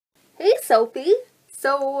Sophie.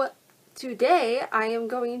 So today I am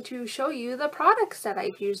going to show you the products that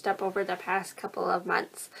I've used up over the past couple of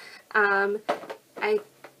months. I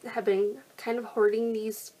have been kind of hoarding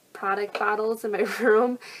these product bottles in my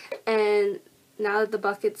room, and now that the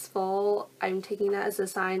bucket's full, I'm taking that as a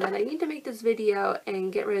sign that I need to make this video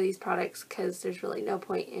and get rid of these products because there's really no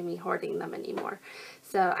point in me hoarding them anymore.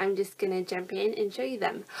 So I'm just going to jump in and show you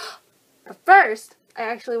them. But first, I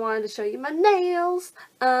actually wanted to show you my nails.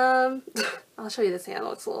 I'll show you this hand, it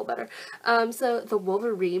looks a little better. So the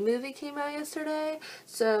Wolverine movie came out yesterday,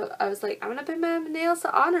 so I was like, I'm gonna paint my nails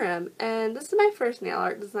to honor him, and this is my first nail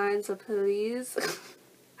art design, so please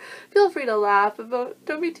feel free to laugh, but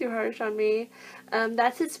don't be too harsh on me.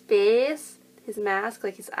 That's his face, his mask,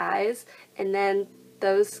 like his eyes, and then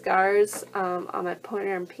those scars on my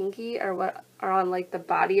pointer and pinky are what are on like the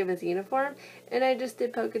body of his uniform, and I just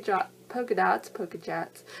did polka dots,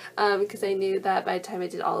 because I knew that by the time I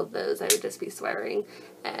did all of those I would just be swearing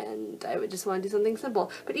and I would just want to do something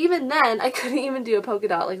simple. But even then I couldn't even do a polka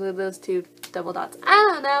dot like those two double dots. I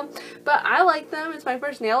don't know, but I like them. It's my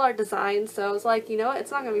first nail art design, so I was like, you know what,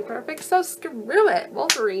 it's not gonna be perfect, so screw it.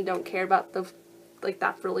 Wolverine don't care about the like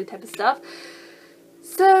that frilly type of stuff.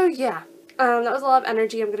 So yeah, that was a lot of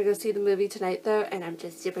energy. I'm gonna go see the movie tonight though, and I'm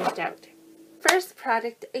just super stoked. First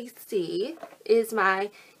product I see is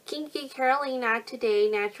my Kinky Carolina Today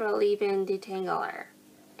Natural Leave-In Detangler.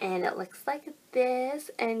 And it looks like this,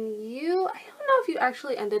 and I don't know if you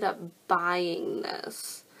actually ended up buying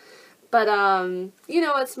this. But, you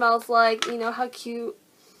know what it smells like, you know how cute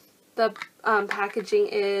the packaging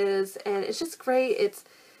is, and it's just great. It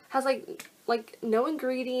has like no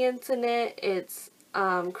ingredients in it. It's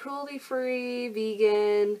cruelty-free,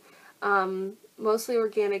 vegan, mostly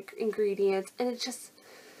organic ingredients, and it's just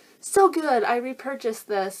so good. I repurchased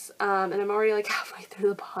this, and I'm already like halfway through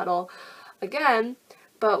the bottle again.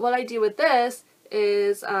 But what I do with this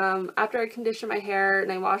is, after I condition my hair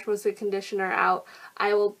and I wash most of the conditioner out,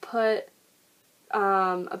 I will put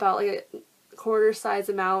about like a quarter size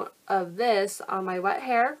amount of this on my wet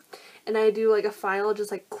hair, and I do like a final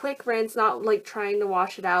just like quick rinse, not like trying to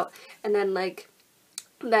wash it out, and then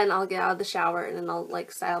then I'll get out of the shower and then I'll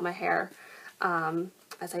like style my hair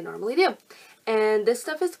as I normally do. And this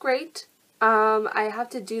stuff is great. I have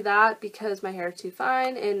to do that because my hair is too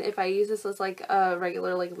fine, and if I use this as like a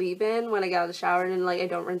regular like leave-in when I get out of the shower and like I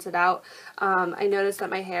don't rinse it out, I notice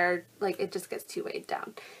that my hair, like, it just gets too weighed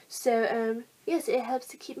down. So yes, it helps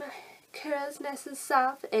to keep my curls nice and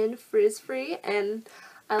soft and frizz-free, and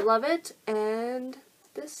I love it, and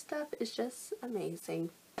this stuff is just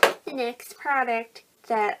amazing. The next product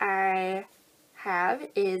that I have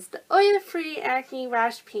is the oil-free acne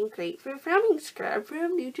wash pink grapefruit foaming scrub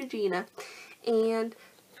from Neutrogena. And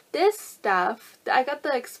this stuff, I got the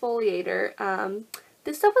exfoliator.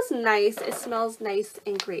 This stuff was nice. It smells nice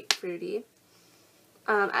and grapefruity,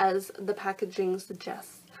 as the packaging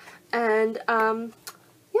suggests. And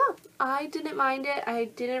yeah, I didn't mind it. I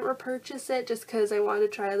didn't repurchase it just because I wanted to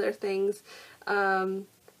try other things.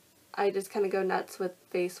 I just kind of go nuts with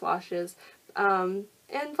face washes.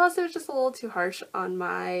 And plus it was just a little too harsh on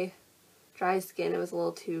my dry skin. It was a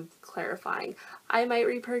little too clarifying. I might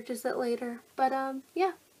repurchase it later, but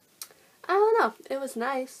yeah. I don't know. It was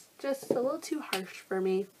nice. Just a little too harsh for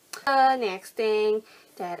me. The next thing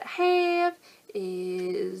that I have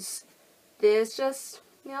is this just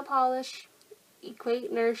nail polish.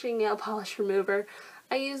 Equate Nourishing Nail Polish Remover.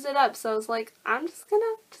 I used it up, so I was like, I'm just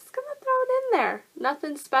gonna throw it in there.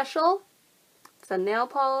 Nothing special. It's a nail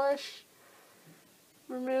polish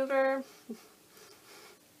remover.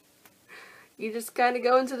 You just kind of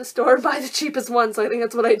go into the store and buy the cheapest one, so I think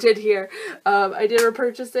that's what I did here. I did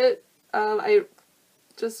repurchase it. I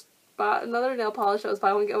just bought another nail polish that was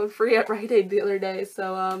buy one get one free at Rite Aid the other day,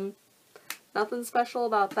 so nothing special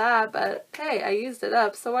about that, but hey, I used it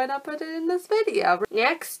up, so why not put it in this video?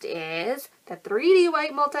 Next is the 3D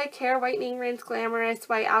White Multi-Care Whitening Rinse Glamorous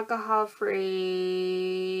White Alcohol Free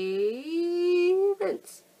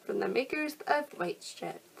Rinse from the makers of White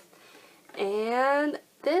Strips. And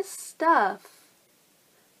this stuff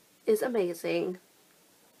is amazing.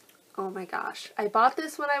 Oh my gosh. I bought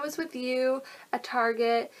this when I was with you at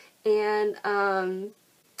Target, and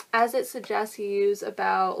as it suggests, you use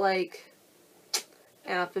about like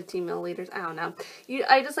 15 milliliters, I don't know.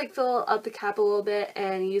 I just like fill up the cap a little bit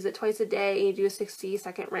and use it twice a day, and you do a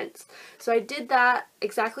 60-second rinse. So I did that,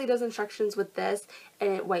 exactly those instructions with this,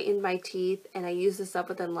 and it whitened my teeth, and I used this up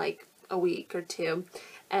within like a week or two.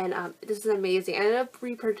 And this is amazing. I ended up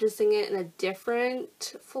repurchasing it in a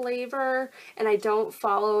different flavor, and I don't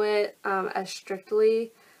follow it as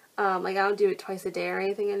strictly. Like I don't do it twice a day or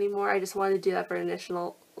anything anymore. I just wanted to do that for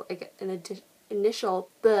initial like an initial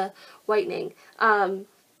whitening.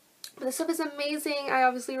 But this stuff is amazing. I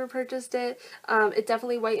obviously repurchased it. It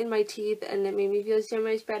definitely whitened my teeth and it made me feel so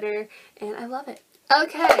much better, and I love it.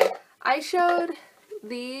 Okay, I showed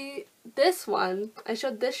this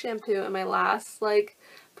shampoo in my last like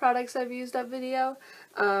products I've used up video,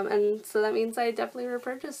 and so that means I definitely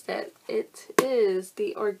repurchased it. It is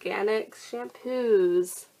the Organic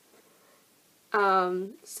Shampoos.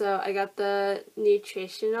 So I got the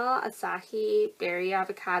Nutritional Asahi Berry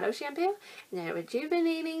Avocado Shampoo and the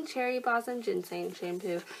Rejuvenating Cherry Blossom Ginseng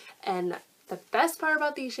Shampoo. And the best part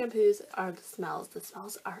about these shampoos are the smells. The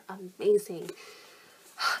smells are amazing.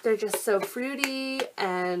 They're just so fruity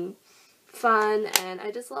and fun, and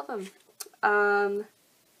I just love them.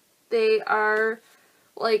 They are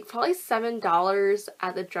like probably $7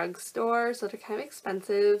 at the drugstore, so they're kind of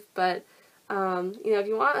expensive, but you know, if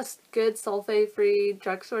you want a good sulfate-free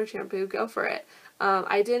drugstore shampoo, go for it.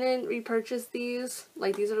 I didn't repurchase these.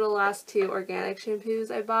 Like, these are the last 2 organic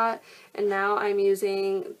shampoos I bought, and now I'm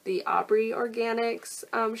using the Aubrey Organics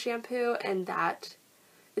shampoo, and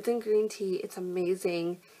it's in green tea. It's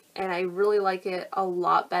amazing, and I really like it a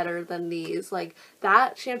lot better than these. Like,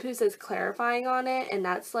 that shampoo says clarifying on it, and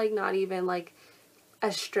that's like not even like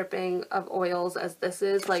as stripping of oils as this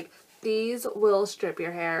is. Like, these will strip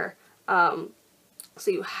your hair. So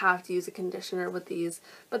you have to use a conditioner with these,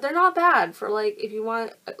 but they're not bad for, like, if you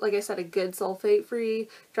want, like I said, a good sulfate-free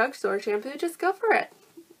drugstore shampoo, just go for it.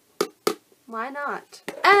 Why not?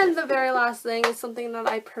 And the very last thing is something that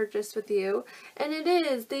I purchased with you, and it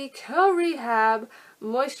is the Co-Rehab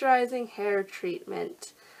Moisturizing Hair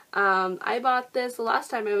Treatment. I bought this the last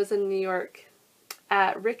time I was in New York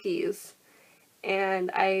at Ricky's, and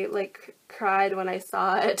I, like, cried when I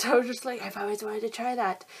saw it. I was just like, I've always wanted to try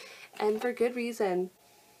that. And for good reason.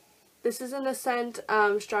 This is in the scent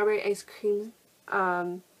Strawberry Ice Cream.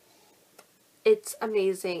 It's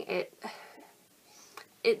amazing.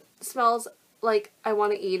 It smells like I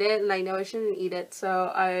want to eat it, and I know I shouldn't eat it,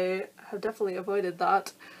 so I have definitely avoided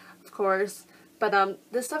that, of course. But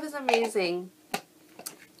this stuff is amazing.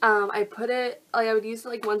 I put it, like, I would use it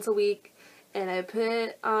like once a week, and I put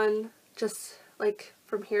it on just like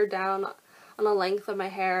from here down on the length of my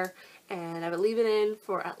hair, and I would leave it in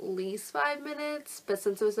for at least 5 minutes, but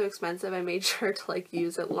since it was so expensive, I made sure to like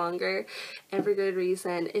use it longer, and for good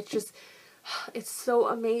reason. It's so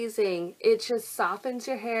amazing. It just softens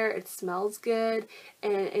your hair, it smells good,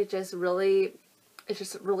 and it's just a really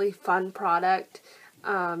fun product.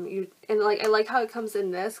 I like how it comes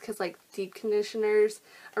in this, because like deep conditioners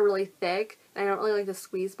are really thick, and I don't really like the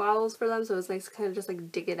squeeze bottles for them, so it's nice to kind of just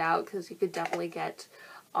like dig it out, because you could definitely get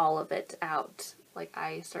all of it out, like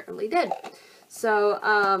I certainly did. So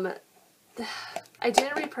I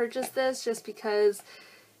didn't repurchase this just because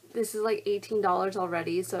this is like $18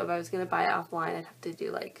 already, so if I was going to buy it offline, I'd have to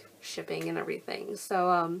do like shipping and everything. So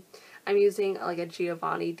I'm using like a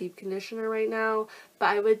Giovanni deep conditioner right now, but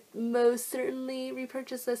I would most certainly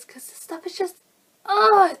repurchase this because this stuff is just,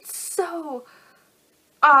 oh, it's so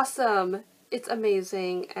awesome. It's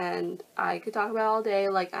amazing, and I could talk about it all day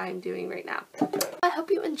like I'm doing right now. I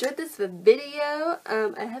hope you enjoyed this video.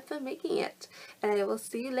 I had fun making it, and I will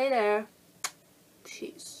see you later.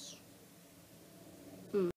 Peace.